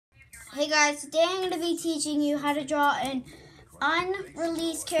Hey guys, today I'm going to be teaching you how to draw an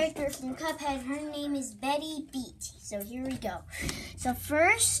unreleased character from Cuphead. Her name is Beet. So here we go. So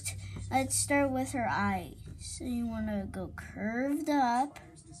first, let's start with her eyes. So you want to go curved up,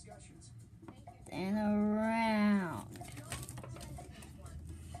 then around.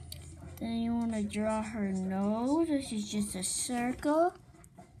 Then you want to draw her nose. This is just a circle.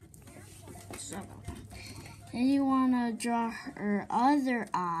 Then you want to draw her other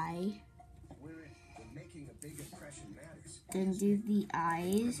eye. Then do the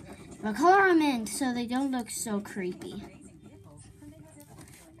eyes. But color them in so they don't look so creepy.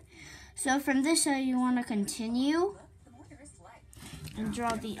 So from this side, you want to continue and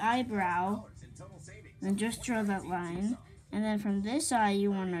draw the eyebrow. And just draw that line. And then from this side,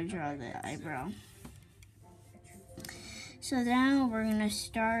 you want to draw the eyebrow. So now we're going to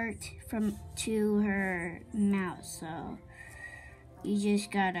start to her mouth. So you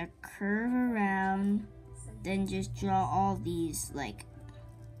just got to curve around, then just draw all these like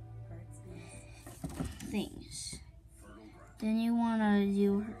things. Then you want to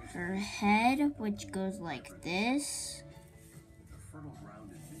do her head, which goes like this.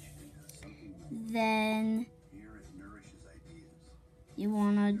 Then you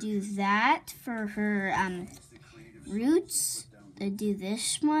want to do that for her roots. Then do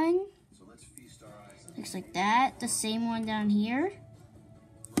this one. Looks like that. The same one down here.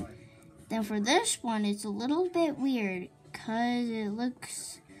 Then for this one, it's a little bit weird because it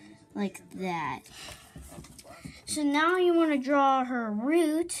looks like that. So now you want to draw her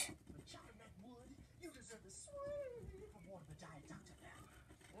root.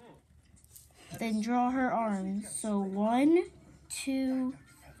 Then draw her arms. So 1, 2,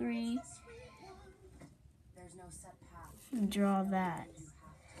 3. And draw that.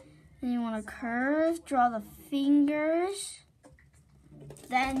 Then you want to curve, draw the fingers.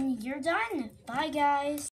 Then you're done. Bye, guys.